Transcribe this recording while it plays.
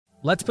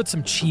Let's put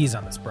some cheese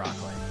on this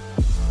broccoli.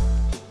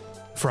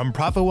 From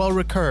ProfitWell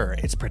Recur,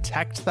 it's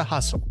Protect the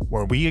Hustle,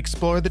 where we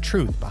explore the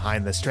truth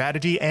behind the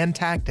strategy and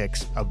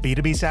tactics of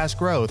B2B SaaS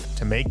growth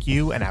to make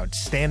you an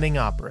outstanding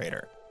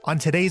operator. On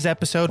today's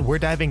episode, we're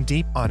diving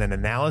deep on an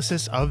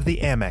analysis of the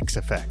Amex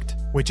effect,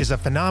 which is a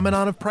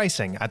phenomenon of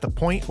pricing at the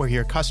point where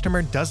your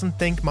customer doesn't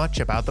think much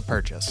about the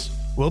purchase.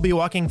 We'll be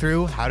walking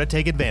through how to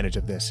take advantage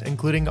of this,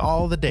 including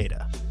all the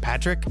data.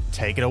 Patrick,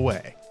 take it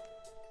away.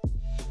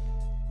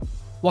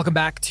 Welcome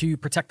back to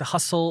Protect the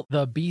Hustle,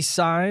 the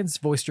B-Sides.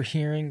 Voice you're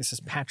hearing, this is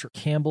Patrick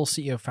Campbell,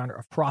 CEO, founder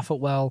of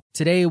ProfitWell.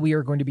 Today, we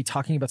are going to be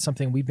talking about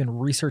something we've been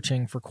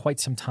researching for quite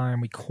some time.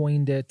 We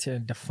coined it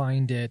and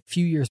defined it a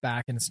few years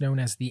back, and it's known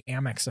as the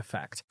Amex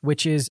effect,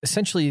 which is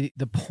essentially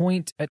the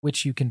point at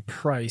which you can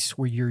price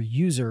where your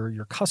user,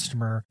 your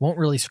customer, won't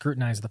really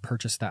scrutinize the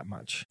purchase that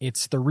much.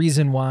 It's the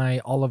reason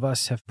why all of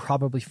us have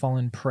probably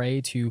fallen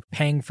prey to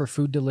paying for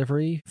food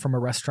delivery from a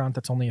restaurant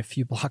that's only a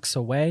few blocks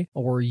away,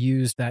 or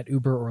used that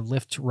Uber or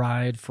Lyft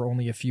ride for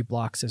only a few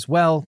blocks as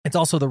well. It's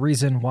also the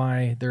reason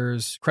why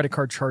there's credit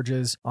card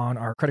charges on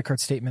our credit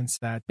card statements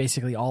that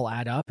basically all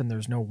add up and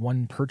there's no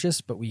one purchase,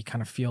 but we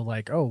kind of feel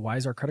like, oh, why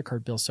is our credit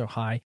card bill so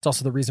high? It's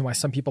also the reason why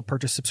some people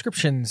purchase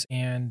subscriptions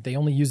and they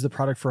only use the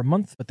product for a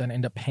month, but then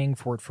end up paying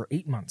for it for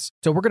 8 months.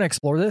 So we're going to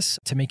explore this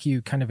to make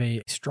you kind of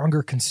a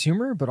stronger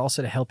consumer, but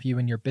also to help you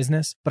in your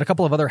business. But a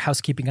couple of other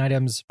housekeeping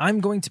items.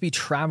 I'm going to be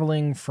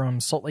traveling from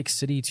Salt Lake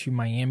City to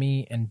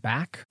Miami and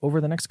back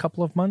over the next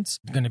couple of months.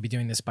 I'm going to be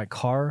doing this by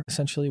car,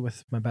 essentially,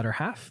 with my better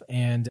half.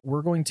 And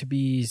we're going to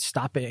be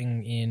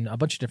stopping in a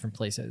bunch of different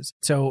places.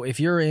 So if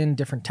you're in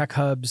different tech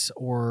hubs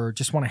or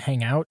just want to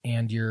hang out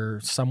and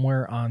you're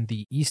somewhere on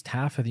the east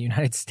half of the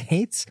United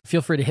States,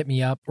 feel free to hit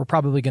me up. We're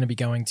probably going to be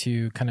going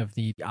to kind of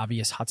the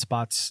obvious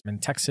hotspots in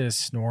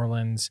Texas, New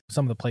Orleans,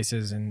 some of the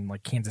places in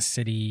like Kansas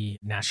City,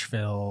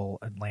 Nashville,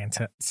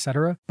 Atlanta,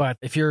 etc. But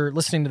if you're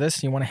listening to this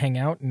and you want to hang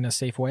out in a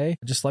safe way,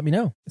 just let me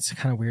know. It's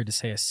kind of weird to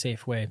say a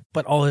safe way,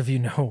 but all of you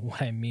know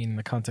what I mean in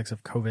the context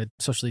of COVID,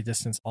 socially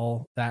distance,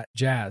 all that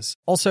jazz.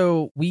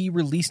 Also, we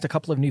released a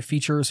couple of new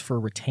features for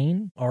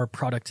Retain, our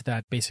product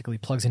that basically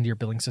plugs into your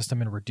billing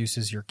system and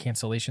reduces your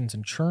cancellations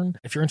and churn.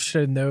 If you're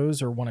interested in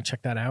those or want to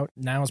check that out,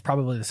 now is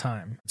probably the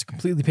time. It's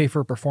completely pay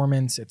for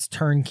performance, it's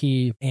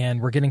turnkey,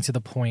 and we're getting to the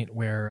point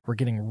where we're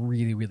getting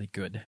really, really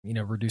good,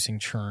 reducing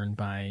churn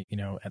by,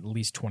 at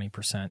least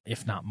 20%,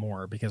 if not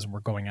more, because we're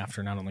going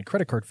after not only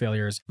credit card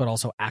failures, but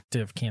also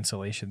active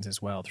cancellations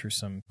as well through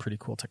some pretty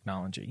cool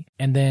technology.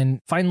 And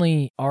then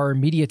finally, our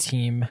media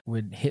team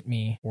would hit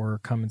me or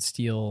come and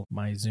steal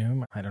my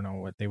Zoom. I don't know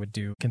what they would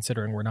do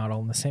considering we're not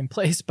all in the same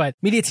place, but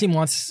media team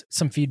wants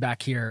some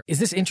feedback here. Is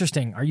this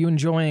interesting? Are you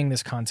enjoying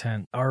this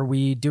content? Are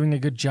we doing a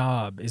good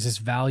job? Is this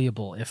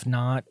valuable? If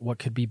not, what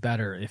could be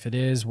better? If it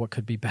is, what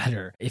could be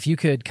better? If you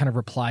could kind of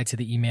reply to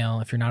the email.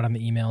 If you're not on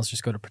the emails,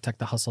 just go to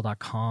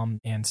protectthehustle.com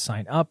and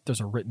sign up.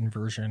 There's a written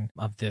version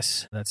of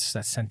this that's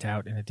sent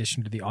out in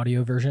addition to the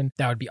audio version.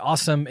 That would be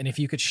awesome. And if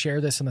you could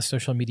share this on the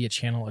social media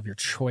channel of your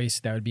choice,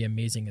 that would be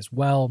amazing as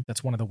well.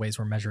 That's one of the ways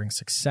we're measuring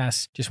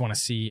success. Just want to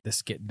see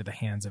this get into the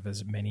hands of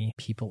as many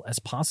people as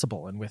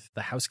possible. And with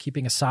the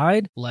housekeeping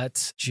aside,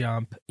 let's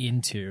jump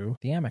into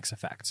the Amex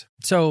effect.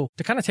 So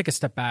to kind of take a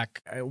step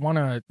back, I want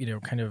to,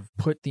 kind of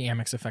put the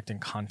Amex effect in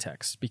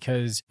context,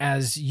 because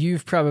as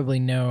you've probably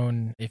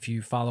known, if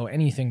you follow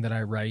anything that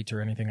I write or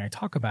anything I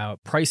talk about,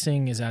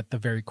 pricing is at the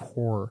very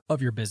core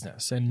of your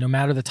business. And no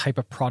matter the type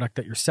of product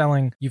that you're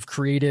selling, you've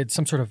created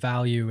some sort of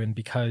value. And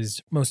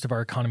because most of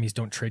our economies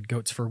don't trade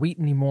goats for wheat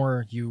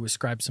anymore, you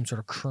ascribe some sort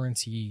of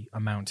currency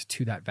amount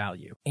to that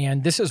value.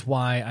 And this is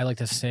why I like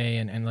to say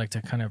and like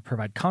to kind of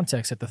provide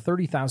context at the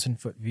 30,000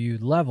 foot view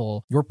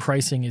level, your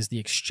pricing is the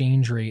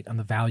exchange rate on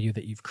the value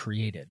that you've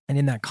created. And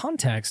in that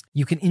context,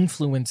 you can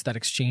influence that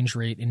exchange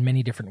rate in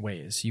many different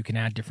ways. You can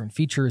add different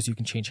features, you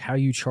can change how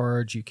you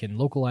charge, you can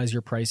localize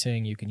your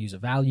pricing, you can use a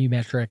value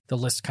metric. The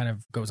list kind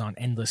of goes on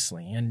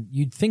endlessly. And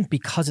you'd think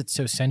because it's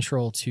so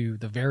central to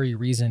the very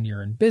reason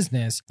you're in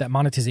business, that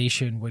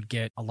monetization would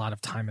get a lot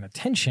of time and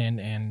attention.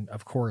 And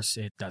of course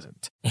it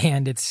doesn't.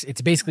 And it's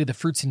basically the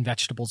fruits and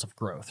vegetables of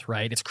growth,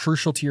 right? It's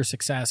crucial to your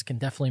success, can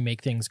definitely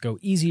make things go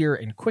easier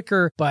and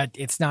quicker, but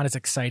it's not as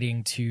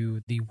exciting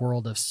to the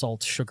world of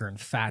salt, sugar, and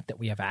fat that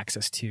we have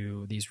access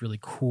to, these really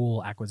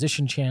cool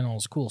acquisition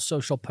channels, cool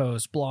social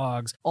posts,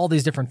 blogs, all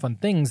these different fun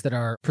things that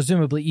are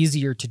presumably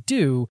easier to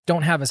do,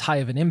 don't have as high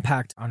of an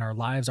impact on our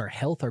lives, our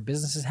health, our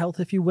business's health,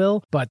 if you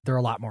will, but they're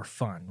a lot more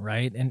fun,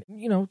 right? And,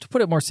 to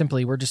put it more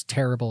simply, we're just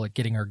terrible at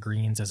getting our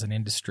greens as an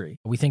industry.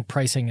 We think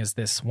pricing is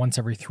this once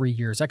every 3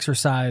 years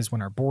exercise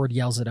when our board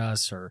yells at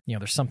us or,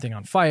 there's something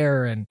on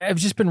fire. And I've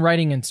just been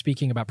writing and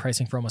speaking about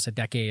pricing for almost a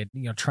decade,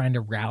 trying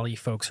to rally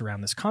folks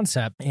around this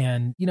concept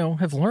and,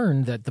 have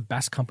learned that the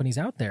best companies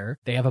out there,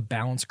 they have a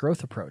balanced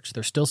growth approach.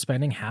 They're still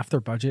spending half their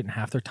budget and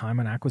half their time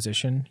on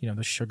acquisition,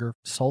 the sugar,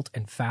 salt,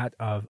 and fat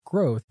of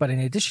growth. But in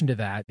addition to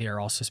that, they are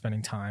also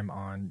spending time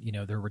on,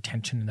 their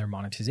retention and their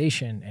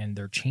monetization, and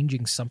they're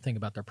changing something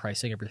about their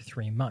pricing every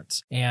 3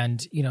 months.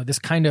 And, this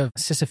kind of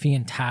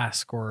Sisyphean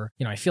task, or,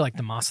 I feel like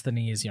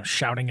Demosthenes is,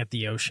 shouting at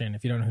the ocean.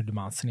 If you don't know who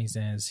Demosthenes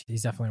is,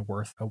 he's definitely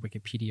worth a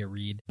Wikipedia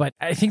read. But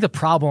I think the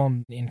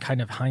problem in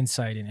kind of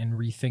hindsight and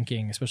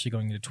rethinking, especially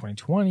going into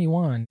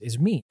 2021, is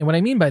meat. And what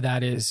I mean by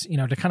that is,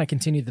 to kind of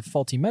continue the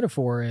faulty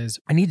metaphor is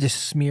I need to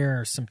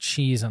smear some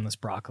cheese on this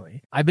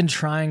broccoli. I've been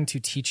trying to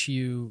teach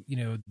you,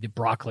 the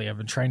broccoli. I've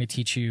been trying to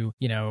teach you,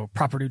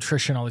 proper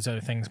nutrition, all these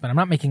other things, but I'm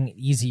not making it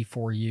easy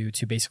for you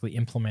to basically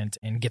implement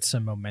and get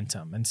some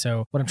momentum. And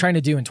so what I'm trying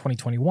to do in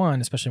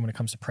 2021, especially when it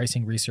comes to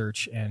pricing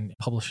research and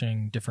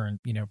publishing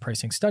different,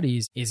 pricing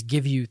studies, is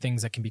give you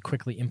things that can be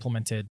quickly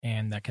implemented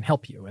and that can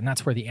help you. And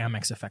that's where the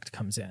Amex effect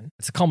comes in.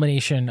 It's a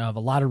culmination of a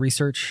lot of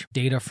research,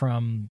 data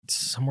from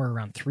somewhere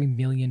around 3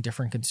 million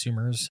different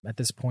consumers at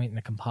this point in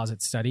a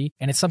composite study.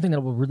 And it's something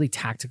that will really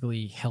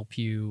tactically help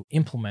you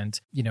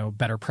implement,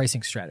 better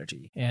pricing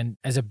strategy. And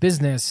as a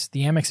business,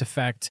 the Amex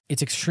effect,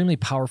 it's extremely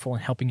powerful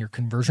in helping your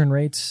conversion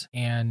rates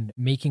and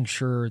making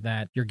sure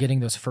that you're getting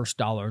those first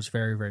dollars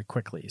very, very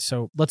quickly.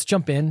 So let's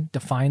jump in,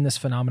 define this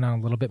phenomenon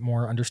a little bit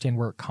more, understand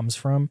where it comes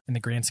from in the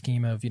grand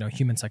scheme of,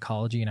 human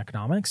psychology and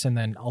economics, and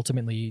then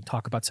ultimately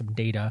talk about some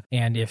data.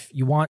 And if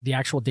you want the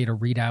actual data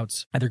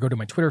readouts, either go to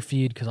my Twitter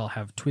feed because I'll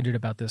have tweeted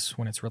about this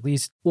when it's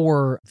released,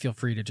 or feel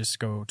free to just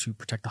go to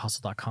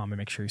protectthehustle.com and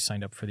make sure you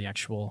signed up for the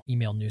actual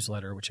email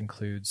newsletter, which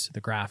includes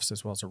the graphs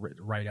as well as a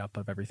write-up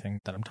of everything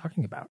that I'm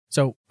talking about.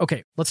 So,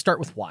 okay, let's start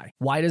with why.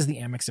 Why does the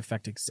Amex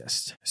effect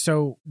exist?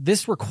 So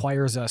this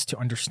requires us to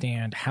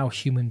understand how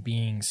human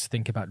beings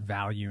think about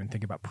value and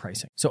think about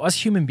pricing. So us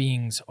human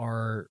beings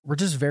we're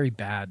just very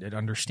bad at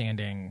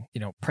understanding,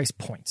 price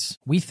points.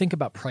 We think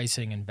about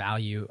pricing and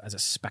value as a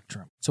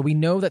spectrum. So we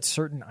know that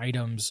certain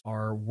items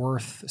are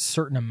worth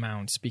certain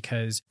amounts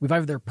because we've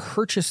either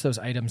purchased those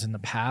items in the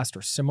past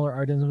or similar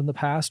items in the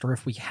past, or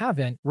if we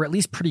haven't, we're at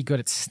least pretty good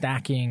at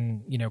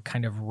stacking,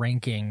 kind of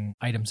ranking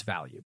items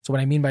value. So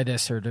what I mean by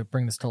this, or to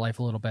bring this to life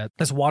a little bit,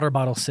 this water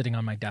bottle sitting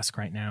on my desk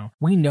right now,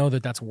 we know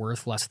that that's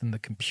worth less than the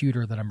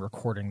computer that I'm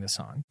recording this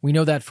on. We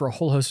know that for a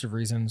whole host of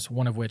reasons,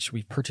 one of which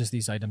we've purchased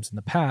these items in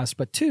the past,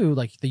 but two,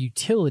 like the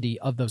utility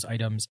of those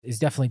items is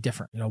definitely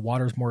different.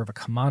 Water is more of a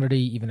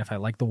commodity, even if I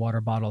like the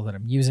water bottle that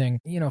I'm using.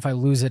 If I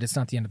lose it, it's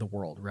not the end of the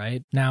world,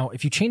 right? Now,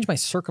 if you change my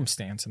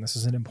circumstance, and this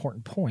is an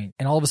important point,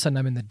 and all of a sudden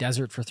I'm in the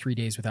desert for 3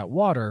 days without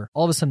water,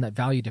 all of a sudden that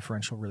value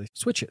differential really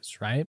switches,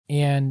 right?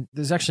 And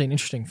there's actually an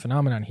interesting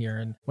phenomenon here.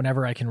 And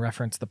whenever I can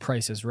reference The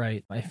Price is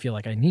Right, I feel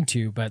like I need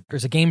to, but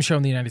there's a game show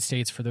in the United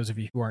States, for those of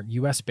you who aren't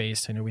US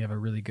based, I know we have a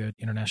really good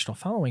international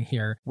following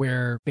here,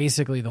 where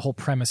basically the whole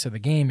premise of the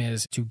game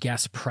is to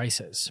guess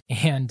prices.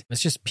 And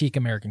it's just peak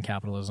American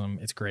capitalism.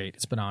 It's great.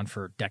 It's been on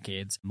for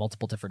decades,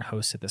 multiple different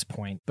hosts at this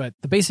point. But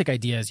the basic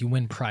idea is you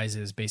win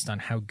prizes based on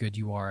how good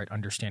you are at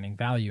understanding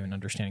value and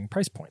understanding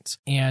price points.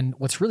 And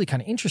what's really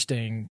kind of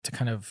interesting to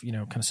kind of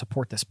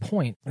support this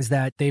point is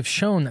that they've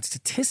shown that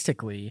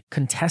statistically,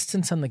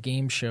 contestants on the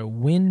game show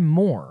win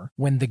more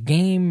when the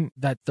game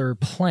that they're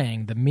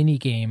playing, the mini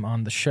game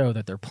on the show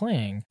that they're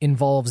playing,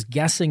 involves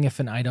guessing if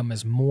an item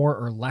is more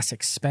or less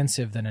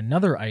expensive than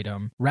another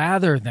item,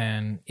 rather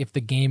than if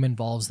the game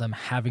involves them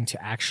having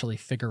to actually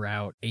figure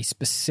out a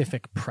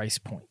specific price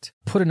point.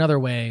 Put another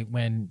way,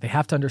 when they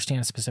have to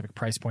understand a specific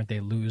price point, they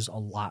lose a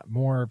lot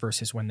more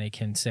versus when they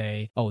can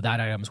say, oh, that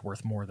item's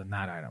worth more than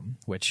that item,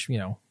 which,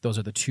 those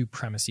are the two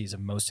premises of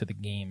most of the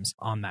games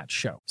on that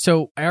show.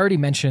 So I already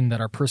mentioned that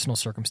our personal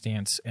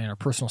circumstance and our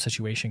personal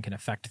situation can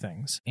affect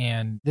things.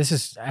 And this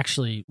is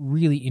actually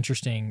really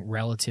interesting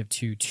relative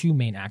to two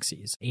main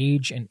axes,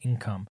 age and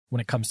income,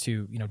 when it comes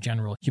to,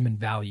 general human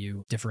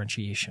value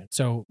differentiation.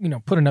 So,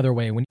 put another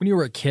way, when you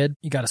were a kid,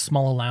 you got a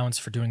small allowance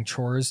for doing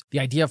chores. The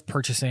idea of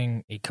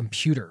purchasing a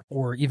computer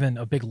or even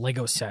a big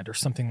Lego set or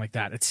something like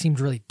that, it seemed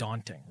really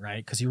daunting,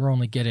 right? Because you were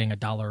only getting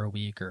 $1 a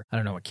week, or I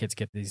don't know what kids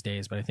get these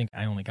days, but I think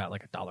I only got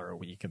like $1 a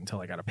week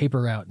until I got a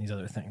paper route and these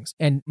other things.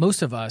 And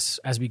most of us,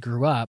 as we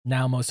grew up,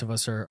 now most of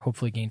us are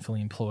hopefully gainfully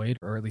employed,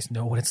 or at least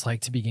know what it's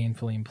like to be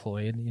gainfully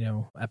employed,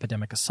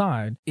 epidemic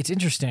aside. It's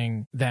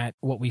interesting that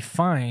what we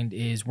find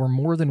is we're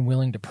more than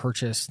willing to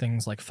purchase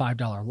things like $5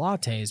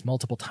 lattes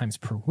multiple times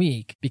per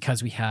week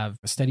because we have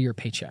a steadier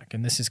paycheck.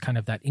 And this is kind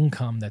of that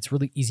income that's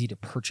really easy to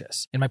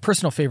purchase. And my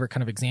personal favorite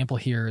kind of example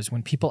here is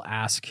when people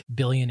ask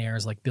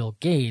billionaires like Bill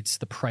Gates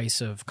the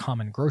price of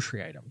common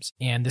grocery items.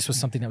 And this was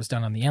something that was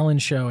done on the Ellen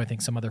Show. I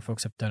think some other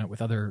folks have done it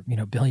with other,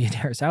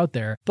 billionaires out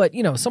there. But,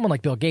 someone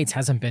like Bill Gates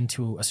hasn't been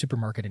to a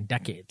supermarket in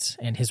decades,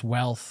 and his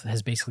wealth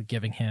has basically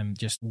given him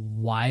just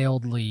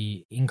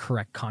wildly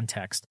incorrect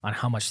context on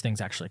how much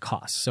things actually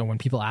cost. So when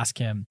people ask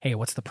him, hey,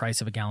 what's the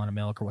price of a gallon of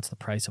milk, or what's the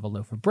price of a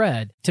loaf of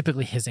bread?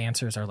 Typically his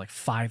answers are like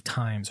 5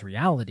 times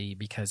reality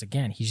because,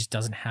 again, he just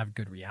doesn't have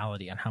good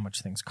reality on how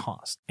much things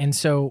cost. And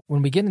so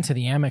when we get into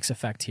the Amex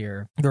effect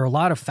here, there are a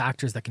lot of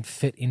factors that can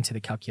fit into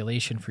the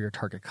calculation for your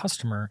target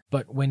customer.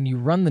 But when you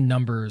run the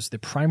numbers, the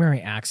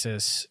primary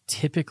axis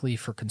typically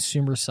for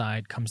consumer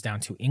side comes down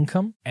to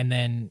income. And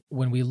then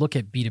when we look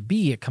at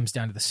B2B, it comes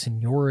down to the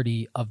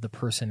seniority of the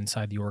person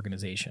inside the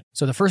organization.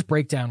 So the first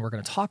breakdown we're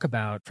going to talk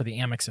about for the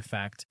Amex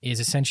effect is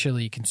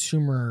essentially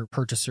consumer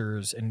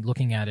purchasers and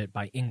looking at it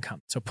by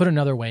income. So put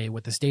another way,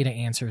 what this data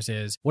answers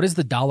is, what is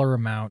the dollar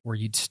amount where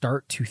you'd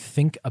start to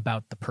think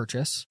about the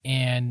purchase?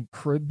 And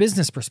for a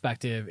business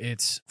perspective,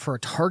 it's for a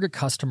target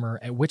customer,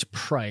 at which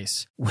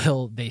price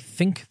will they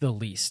think the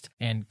least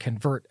and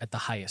convert at the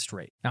highest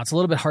rate? Now, it's a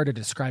little bit hard to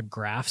describe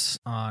graphs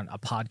on a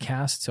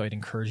podcast, so I'd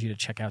encourage you to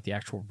check out the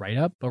actual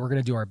write-up, but we're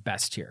going to do our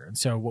best here. And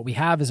so what we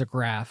have is a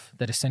graph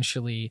that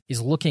essentially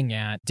is looking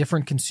at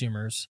different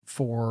consumers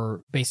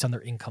based on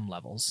their income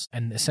levels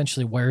and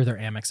essentially where their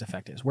Amex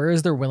effect is. Where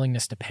is their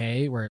willingness to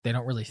pay, where they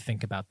don't really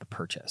think about the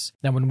purchase?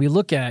 Now, when we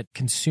look at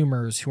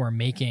consumers who are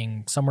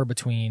making somewhere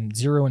between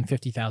 $0 and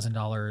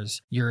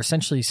 $50,000, you're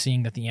essentially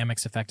seeing that the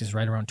Amex effect is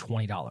right around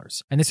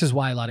 $20. And this is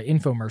why a lot of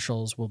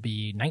infomercials will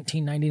be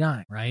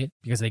 $19.99, right?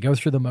 Because they go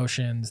through the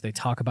motions, they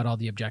talk about all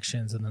the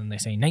objections, and then they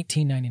say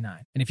 $19.99.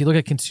 And if you look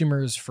at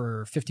consumers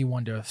for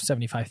 $51,000 to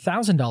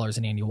 $75,000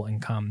 in annual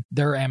income,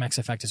 their Amex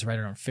effect is right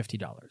around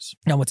 $50.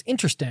 Now, what's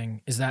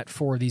interesting is that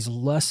for these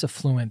less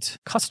affluent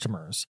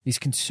customers, these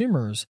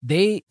consumers,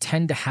 they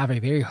tend to have a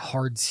very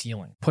hard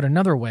ceiling. Put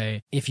another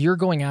way, if you're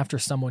going after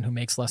someone who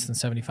makes less than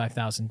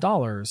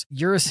 $75,000,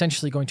 you're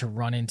essentially going to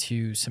run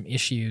into some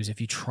issues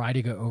if you try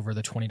to go over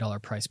the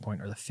 $20 price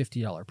point or the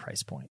 $50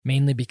 price point.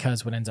 Mainly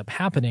because what ends up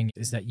happening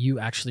is that you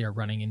actually are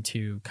running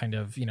into kind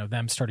of,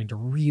 them starting to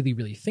really,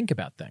 really think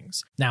about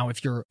things. Now,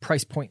 if your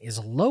price point is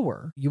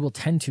lower, you will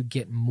tend to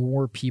get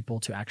more people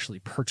to actually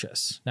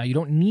purchase. Now, you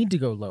don't need to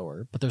go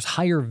lower, but there's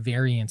higher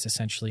variance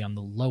essentially on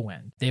the low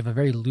end. They have a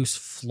very loose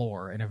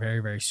floor and a very,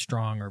 very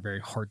strong or very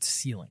hard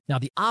ceiling. Now,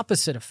 the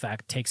opposite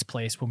effect takes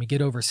place when we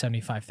get over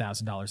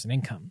 $75,000 in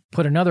income.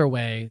 Put another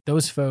way,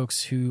 those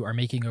folks who are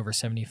making over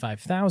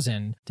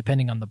 $75,000,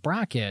 depending on the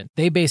bracket,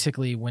 they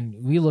basically, when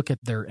we look at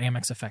their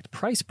Amex effect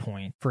price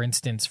point, for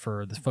instance,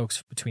 for the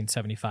folks between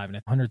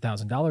 $75,000 and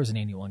 $100,000 in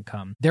annual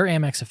income, their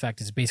Amex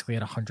effect is basically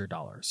at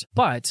 $100.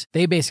 But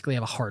they basically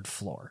have a hard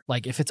floor.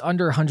 Like if it's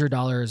under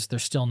 $100, they're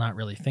still not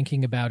really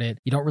thinking about it.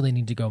 You don't really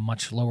need to go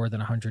much lower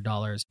than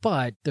 $100,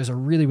 but there's a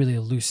really, really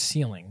loose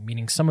ceiling,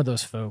 meaning some of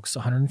those folks,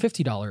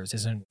 $150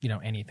 isn't,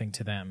 anything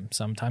to them.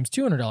 Sometimes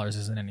 $200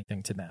 isn't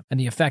anything to them. And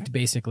the effect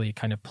basically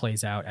kind of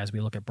plays out as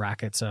we look at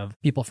brackets of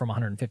people from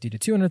 $150,000 to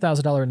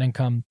 $200,000 in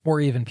income, or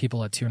even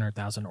people at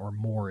 $200,000 or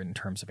more in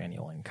terms of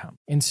annual income.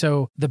 And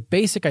so the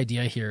basic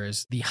idea here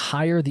is the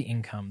higher the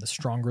income, the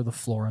stronger the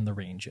floor and the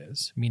range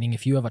is. Meaning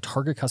if you have a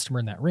target customer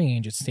in that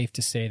range, it's safe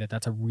to say that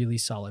that's a really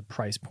solid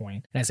price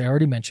point. And as I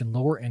already mentioned,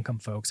 lower income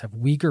folks have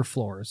weaker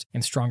floors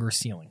and stronger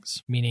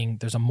ceilings, meaning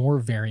there's a more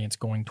variance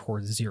going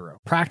towards zero.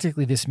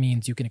 Practically, this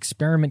means you can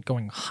experiment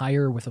going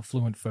higher with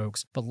affluent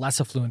folks, but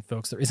less affluent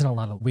folks, there isn't a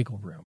lot of wiggle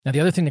room. Now, the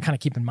other thing to kind of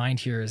keep in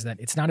mind here is that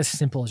it's not as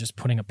simple as just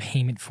putting a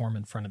payment form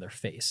in front of their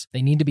face.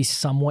 They need to be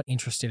somewhat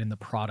interested in the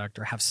product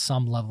or have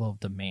some level of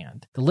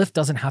demand. The lift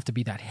doesn't have to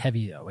be that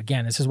heavy though.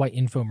 Again, this is why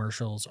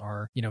infomercials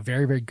are,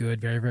 very, very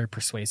good, very, very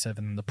persuasive.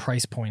 And the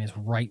price point is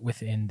right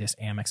within this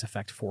Amex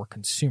effect for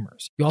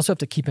consumers. You also have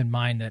to keep in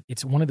mind that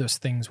it's one of those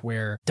things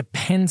where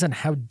depends on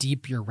how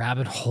deep your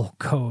rabbit hole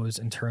goes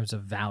in terms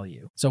of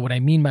value. So what I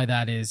mean by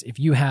that is if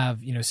you have,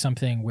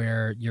 something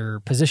where your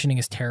positioning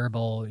is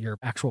terrible, your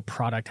actual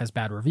product has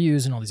bad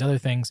reviews and all these other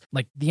things,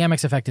 like the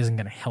Amex effect isn't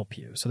going to help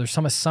you. So there's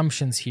some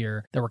assumptions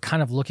here that we're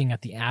kind of looking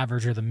at the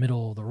average or the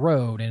middle of the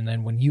road. And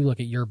then when you look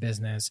at your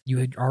business,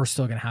 you are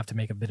still going to have to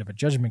make a bit of a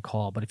judgment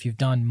call. But if you've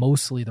done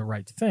mostly the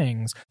right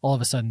things, all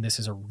of a sudden this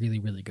is a really,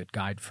 really good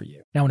guide for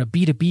you. Now in a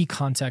B2B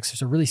context,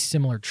 there's a really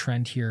similar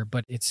trend here,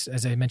 but it's,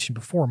 as I mentioned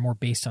before, more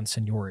based on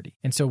seniority.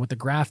 And so with the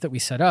graph that we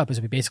set up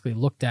is we basically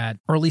looked at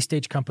early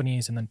stage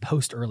companies and then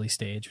post early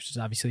stage, which is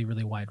obviously a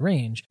really wide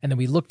range. And then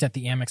we looked at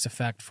the Amex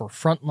effect for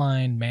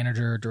frontline,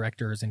 manager,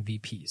 directors, and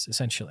VPs,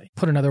 essentially.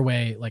 Put another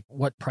way, like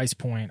what price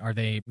point are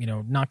they,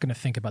 not going to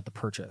think about the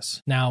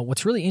purchase? Now,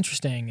 what's really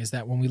interesting is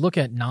that when we look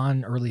at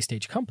non-early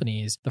stage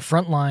companies, the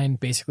frontline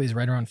basically is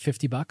right around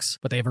 $50,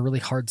 but they have a really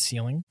hard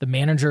ceiling. The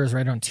manager is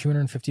right around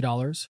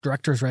 $250,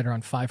 director is right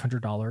around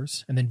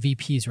 $500, and then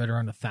VP is right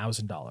around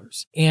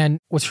 $1,000. And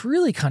what's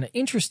really kind of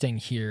interesting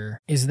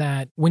here is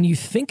that when you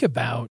think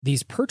about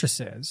these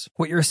purchases,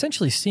 what you're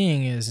essentially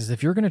seeing is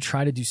if you're going to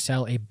try to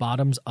sell a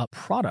bottoms up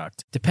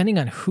product, depending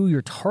on who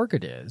your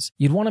target is,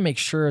 you'd want to make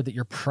sure that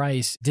your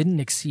price didn't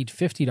exceed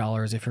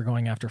 $50 if you're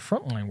going after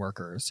frontline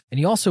workers. And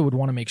you also would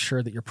want to make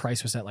sure that your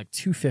price was at like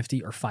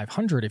 $250 or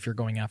 $500 if you're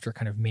going after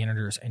kind of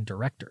managers and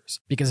directors.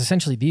 Because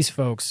essentially these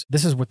folks,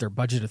 this is what their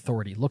budget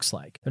authority looks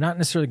like. They're not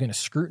necessarily going to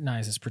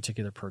scrutinize this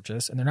particular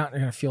purchase, and they're not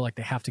going to feel like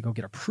they have to go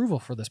get approval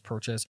for this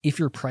purchase if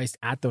you're priced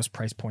at those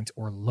price points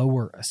or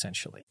lower,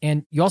 essentially.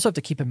 And you also have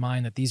to keep in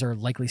mind that these are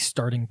likely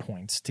starting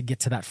points to get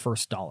to that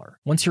first dollar.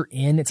 Once you're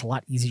in, it's a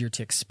lot easier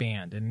to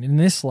expand. And in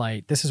this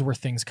light, this is where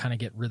things kind of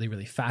get really,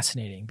 really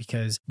fascinating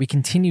because we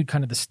continued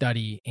kind of the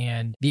study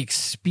and the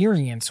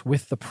experience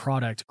with the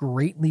product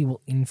greatly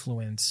will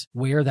influence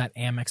where that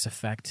Amex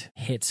effect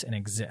hits and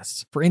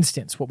exists. For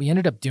instance, what we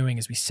ended up doing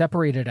is we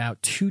separated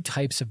out two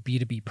types of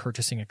B2B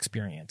purchasing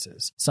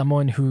experiences.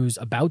 Someone who's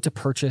about to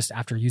purchase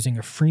after using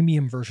a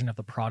freemium version of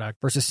the product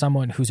versus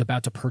someone who's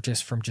about to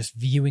purchase from just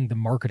viewing the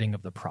marketing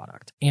of the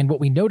product. And what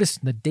we noticed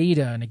in the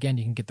data, and again,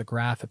 you can get the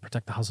graph at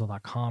protectthehustle.com,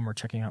 ProtectTheHustle.com or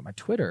checking out my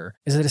Twitter,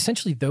 is that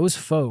essentially those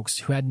folks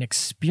who had an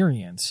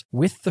experience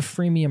with the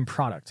freemium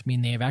product,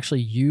 meaning they have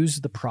actually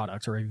used the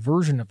product or a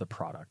version of the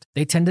product,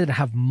 they tended to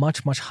have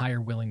much, much higher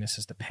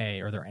willingnesses to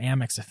pay, or their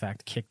Amex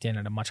effect kicked in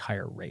at a much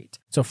higher rate.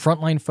 So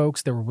frontline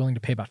folks, they were willing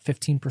to pay about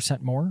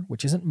 15% more,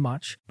 which isn't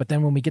much. But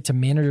then when we get to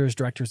managers,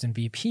 directors, and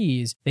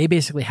VPs, they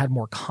basically had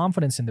more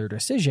confidence in their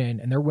decision,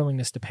 and their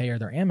willingness to pay or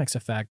their Amex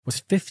effect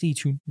was 50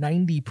 to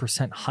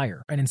 90%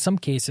 higher. And in some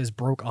cases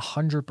broke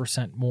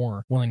 100%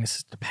 more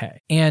willingness to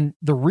pay. And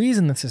the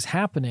reason this is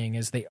happening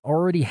is they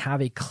already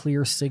have a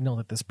clear signal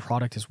that this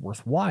product is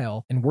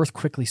worthwhile and worth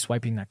quickly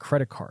swiping that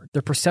credit card.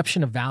 Their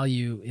perception of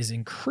value is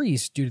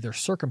increased due to their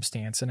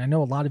circumstance. And I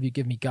know a lot of you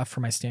give me guff for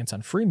my stance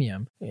on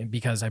freemium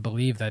because I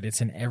believe that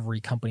it's in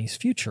every company's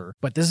future,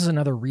 but this is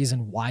another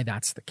reason why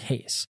that's the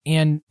case.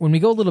 And when we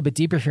go a little bit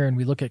deeper here and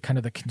we look at kind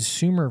of the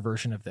consumer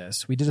version of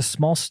this, we did a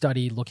small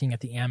study looking at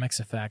the Amex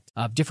effect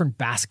of different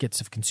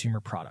baskets of consumer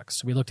products.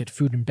 So we looked at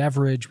food and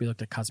beverage, we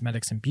looked at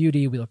cosmetics and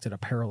beauty, we looked at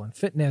apparel and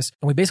fitness,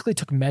 and we basically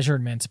took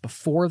measurements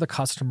before the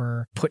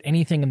customer put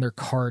anything in their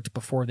cart,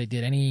 before they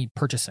did any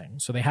purchasing.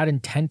 So they had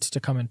intent to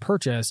come and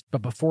purchase,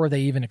 but before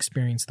they even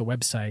experienced the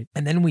website.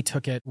 And then we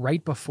took it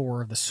right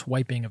before the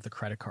swiping of the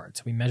credit card.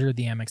 So we measured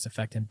the Amex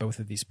effect in both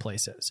of these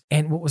places.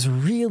 And what was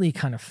really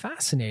kind of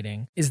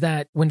fascinating is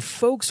that when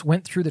folks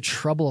went through the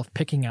trouble of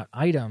picking out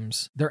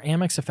items, their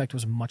Amex effect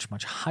was much,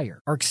 much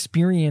higher. Our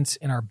experience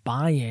and our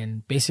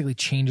buy-in basically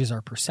changes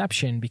our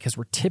perception because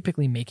we're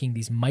typically making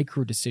these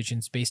micro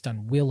decisions based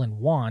on will and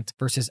want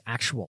versus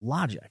actual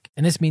logic.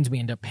 And this means we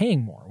end up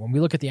paying more. When we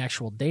look at the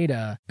actual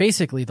data,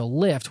 basically the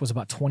lift was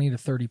about 20 to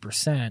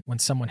 30% when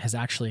someone has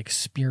actually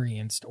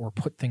experienced or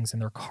put things in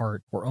their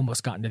cart or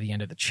almost gotten to the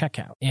end of the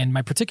checkout. And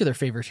my particular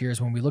favorite here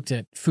is when we looked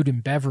at food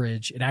and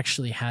beverage, it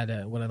actually had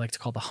what I like to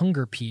call the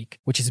hunger peak,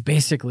 which is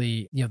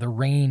basically, the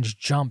range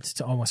jumped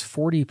to almost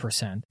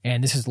 40%.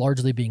 And this is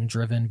largely being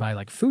driven by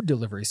like food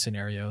delivery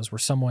scenarios where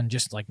someone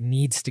just like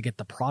needs to get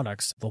the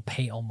products. They'll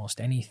pay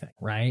almost anything,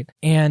 right?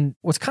 And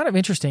what's kind of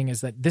interesting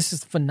is that this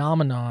is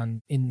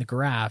phenomenon in the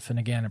graph. And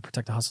again, at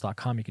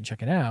ProtectTheHustle.com, you can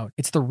check it out.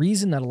 It's the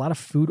reason that a lot of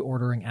food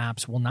ordering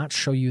apps will not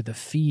show you the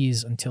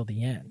fees until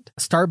the end.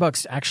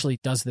 Starbucks actually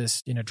does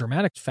this in a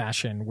dramatic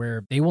fashion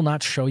where they will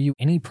not show you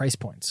any price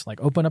points.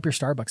 Like open up your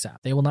Starbucks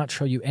app. They will not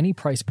show you any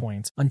price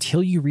points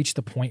until you reach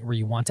the point where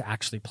you want to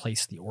actually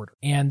place the order.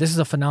 And this is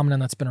a phenomenon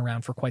that's been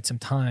around for quite some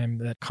time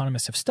that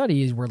economists have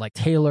studied, where like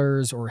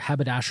tailors or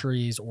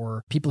haberdasheries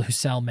or people who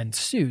sell men's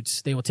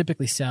suits, they will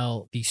typically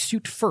sell the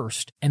suit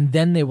first, and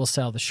then they will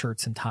sell the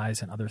shirts and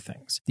ties and other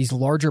things. These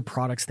larger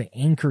products, they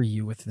anchor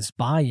you with this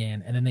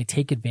buy-in, and then they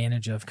take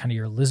advantage of kind of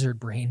your lizard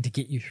brain to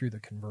get you through the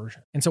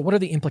conversion. And so what are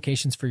the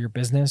implications for your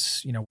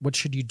business? What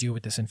should you do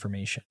with this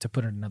information, to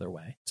put it another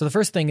way? So the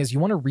first thing is you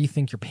want to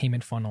rethink your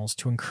payment funnels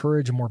to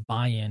encourage more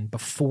buy-in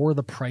before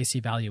the price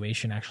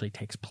evaluation actually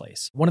takes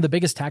place. One of the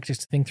biggest tactics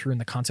to think through in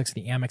the context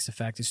of the Amex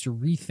effect is to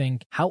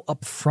rethink how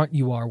upfront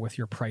you are with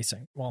your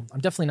pricing. Well, I'm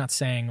definitely not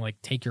saying like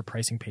take your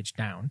pricing page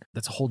down.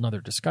 That's a whole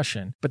nother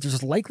discussion. But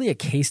there's likely a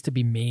case to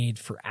be made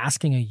for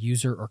asking a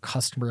user or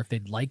customer if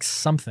they'd like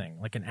something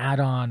like an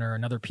add-on or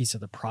another piece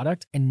of the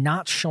product and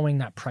not showing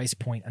that price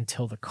point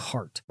until the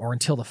cart or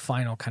until the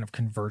final kind of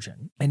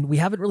conversion. And we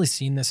haven't really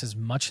seen this as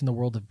much in the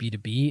world of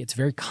B2B. It's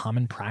very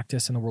common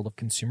practice in the world of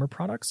consumer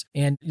products.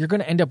 And you're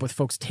going to end up with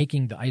folks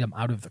taking the item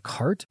out of the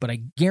cart, but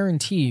I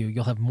guarantee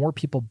you'll have more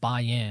people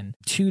buy in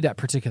to that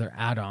particular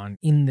add-on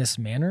in this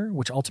manner,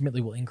 which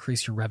ultimately will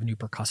increase your revenue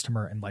per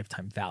customer and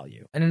lifetime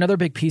value. And another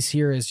big piece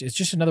here is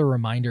just another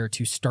reminder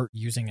to start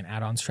using an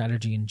add-on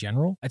strategy in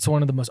general. It's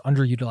one of the most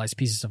underutilized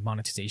pieces of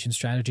monetization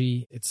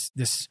strategy. It's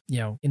this,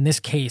 in this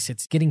case,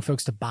 it's getting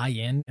folks to buy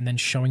in and then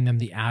showing them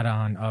the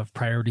add-on of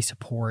priority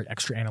support,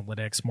 extra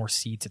analytics, more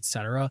seats,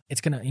 etc.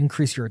 It's going to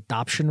increase your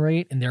adoption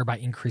rate and thereby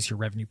increase your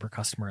revenue per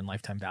customer and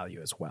lifetime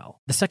value as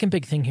well. The second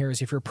big thing here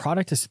is if your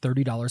product is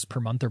 $30 per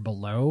month or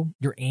below,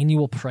 your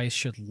annual price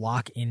should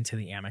lock into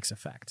the Amex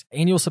effect.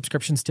 Annual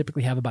subscriptions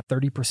typically have about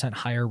 30%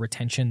 higher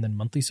retention than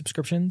monthly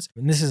subscriptions.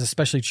 And this is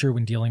especially true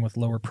when dealing with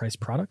lower priced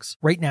products.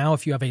 Right now,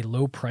 if you have a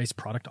low price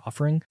product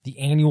offering, the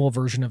annual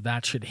version of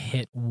that should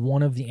hit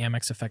one of the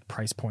Amex effect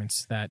price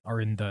points that are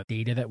in the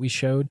data that we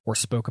showed or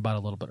spoke about a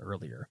little bit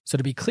earlier. So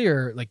to be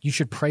clear, like you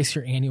should price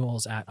your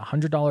annuals at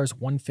 $100,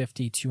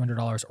 $150,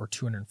 $200, or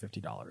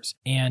 $250.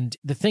 And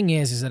the thing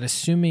is that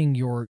assuming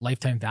your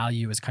lifetime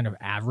value is kind of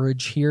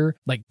average here,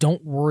 like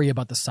don't worry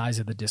about the size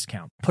of the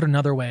discount. Put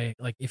another way,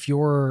 like if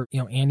your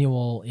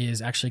annual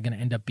is actually going to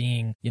end up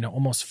being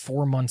almost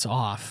 4 months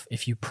off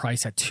if you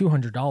price at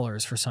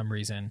 $200 for some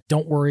reason,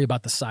 don't worry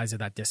about the size of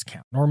that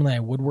discount. Normally I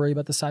would worry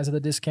about the size of the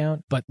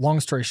discount, but long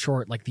story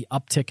short, like the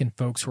uptick in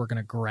folks who are going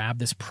to grab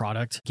this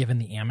product given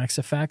the Amex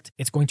effect,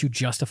 it's going to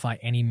justify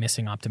any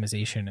missing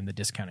optimization in the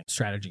discounting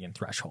strategy and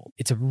threshold.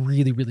 It's a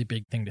really, really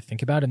big thing to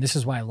think about. And this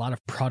is why a lot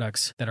of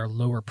products that are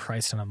lower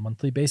priced on a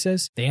monthly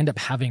basis, they end up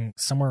having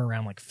somewhere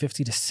around like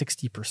 50 to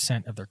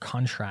 60% of their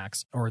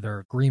contracts or their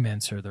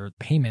agreements or their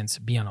payments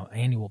be on an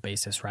annual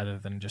basis rather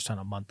than just on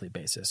a monthly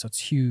basis. So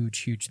it's huge,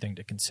 huge thing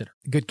to consider.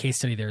 A good case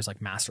study there is like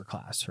MasterCard.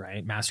 Masterclass,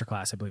 right?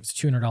 Masterclass, I believe it's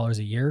 $200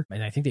 a year.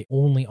 And I think they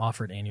only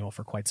offered annual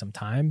for quite some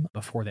time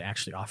before they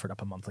actually offered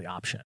up a monthly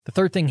option. The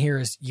third thing here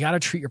is you got to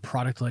treat your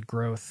product-led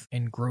growth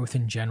and growth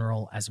in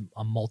general as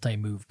a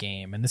multi-move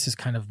game. And this is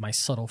kind of my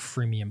subtle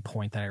freemium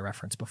point that I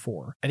referenced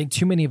before. I think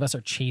too many of us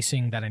are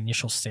chasing that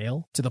initial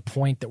sale to the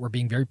point that we're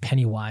being very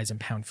penny wise and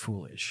pound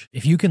foolish.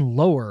 If you can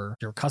lower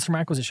your customer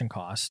acquisition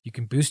costs, you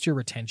can boost your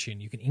retention,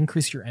 you can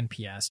increase your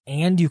NPS,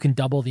 and you can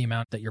double the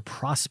amount that your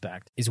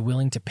prospect is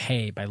willing to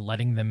pay by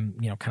letting them,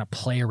 kind of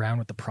play around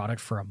with the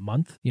product for a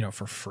month,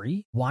 for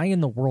free. Why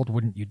in the world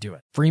wouldn't you do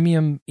it?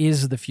 Freemium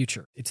is the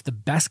future. It's the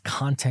best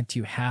content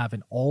you have,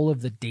 and all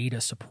of the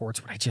data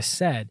supports what I just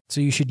said.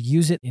 So you should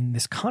use it in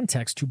this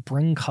context to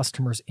bring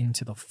customers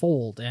into the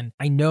fold. And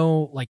I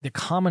know like the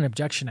common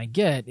objection I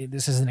get,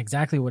 this isn't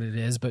exactly what it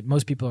is, but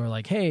most people are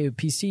like, hey,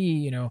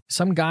 PC,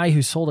 some guy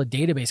who sold a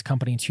database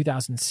company in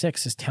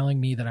 2006 is telling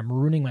me that I'm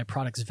ruining my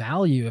product's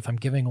value if I'm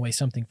giving away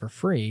something for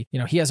free.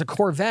 He has a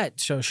Corvette,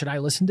 so should I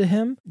listen to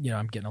him?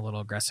 I'm getting a little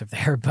aggressive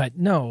there, but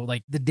no,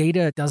 like the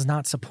data does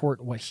not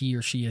support what he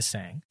or she is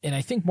saying. And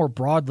I think more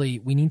broadly,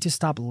 we need to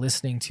stop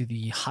listening to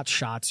the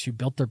hotshots who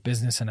built their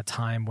business in a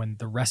time when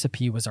the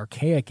recipe was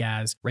archaic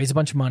as raise a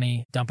bunch of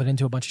money, dump it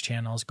into a bunch of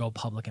channels, go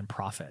public and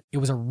profit. It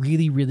was a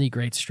really, really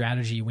great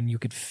strategy when you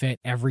could fit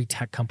every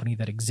tech company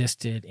that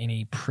existed in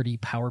a pretty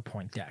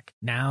PowerPoint deck.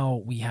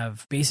 Now we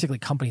have basically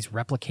companies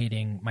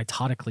replicating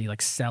methodically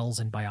like cells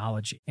in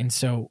biology. And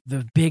so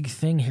the big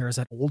thing here is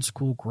that old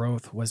school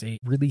growth was a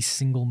really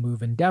single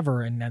move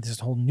endeavor. And now this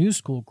whole new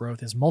school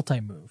growth is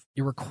multi-move.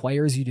 It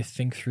requires you to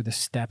think through the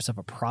steps of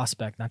a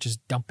prospect, not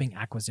just dumping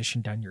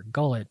acquisition down your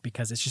gullet,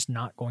 because it's just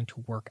not going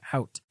to work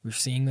out. We're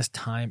seeing this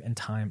time and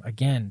time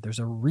again. There's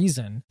a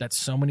reason that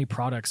so many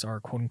products are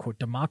quote unquote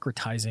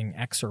democratizing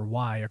X or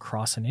Y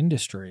across an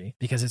industry,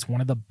 because it's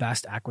one of the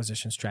best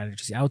acquisition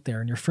strategies out there.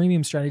 And your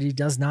freemium strategy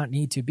does not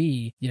need to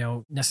be,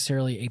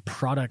 necessarily a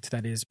product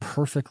that is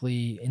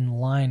perfectly in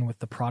line with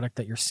the product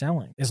that you're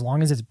selling, as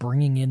long as it's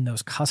bringing in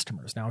those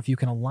customers. Now, if you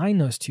can align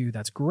those two,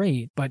 that's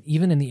great. But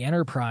even in the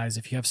enterprise,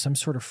 if you have some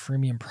sort of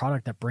freemium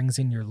product that brings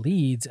in your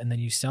leads and then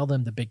you sell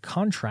them the big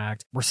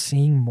contract, we're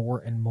seeing more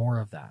and more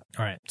of that.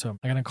 All right. So I'm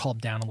going to calm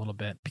down a little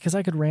bit because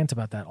I could rant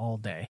about that all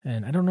day.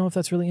 And I don't know if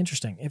that's really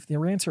interesting. If the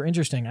rants are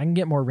interesting, I can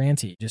get more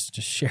ranty. Just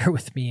share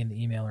with me in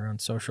the email or on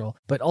social.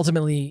 But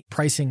ultimately,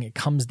 pricing, it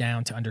comes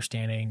down to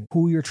understanding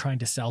who you're trying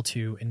to sell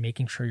to and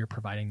making sure you're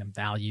providing them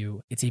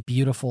value. It's a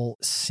beautiful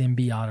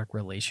symbiotic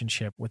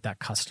relationship with that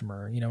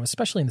customer,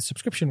 especially in the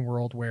subscription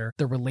world where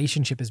the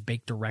relationship is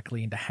baked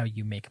directly into how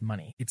you make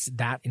money. It's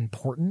that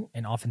important.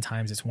 And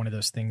oftentimes it's one of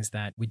those things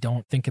that we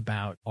don't think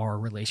about our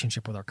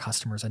relationship with our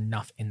customers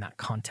enough in that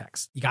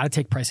context. You got to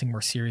take pricing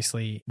more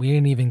seriously. We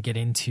didn't even get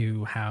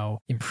into how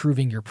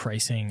improving your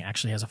pricing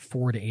actually has a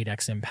 4 to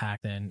 8x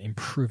impact than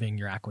improving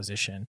your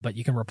acquisition. But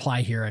you can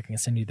reply here. I can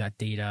send you that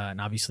data. And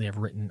obviously I've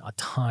written a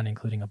ton,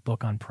 including a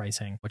book on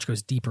pricing, which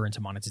goes deeper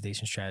into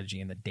monetization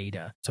strategy and the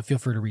data. So feel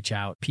free to reach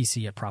out,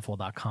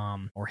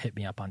 pc@profitwell.com, or hit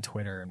me up on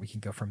Twitter and we can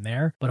go from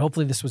there. But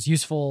hopefully this was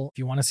useful. If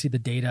you want to see the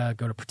data,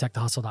 go to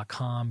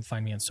protectthehustle.com,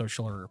 find me on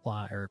social or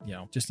reply, or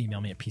just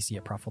email me at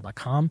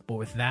pc@profitwell.com. But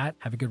with that,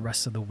 have a good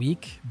rest of the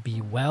week.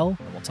 Be well,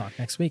 and we'll talk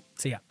next week.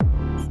 See ya.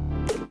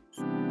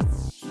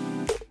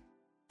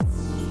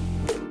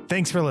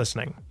 Thanks for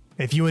listening.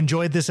 If you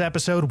enjoyed this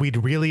episode, we'd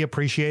really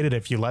appreciate it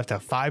if you left a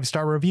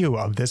 5-star review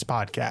of this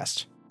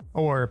podcast,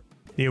 or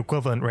the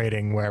equivalent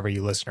rating wherever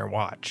you listen or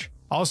watch.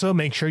 Also,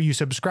 make sure you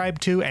subscribe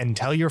to and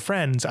tell your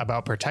friends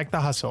about Protect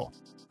the Hustle,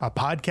 a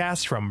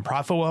podcast from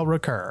Profitwell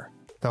Recur,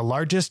 the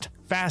largest,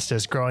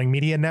 fastest growing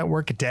media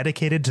network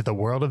dedicated to the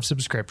world of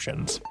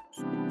subscriptions.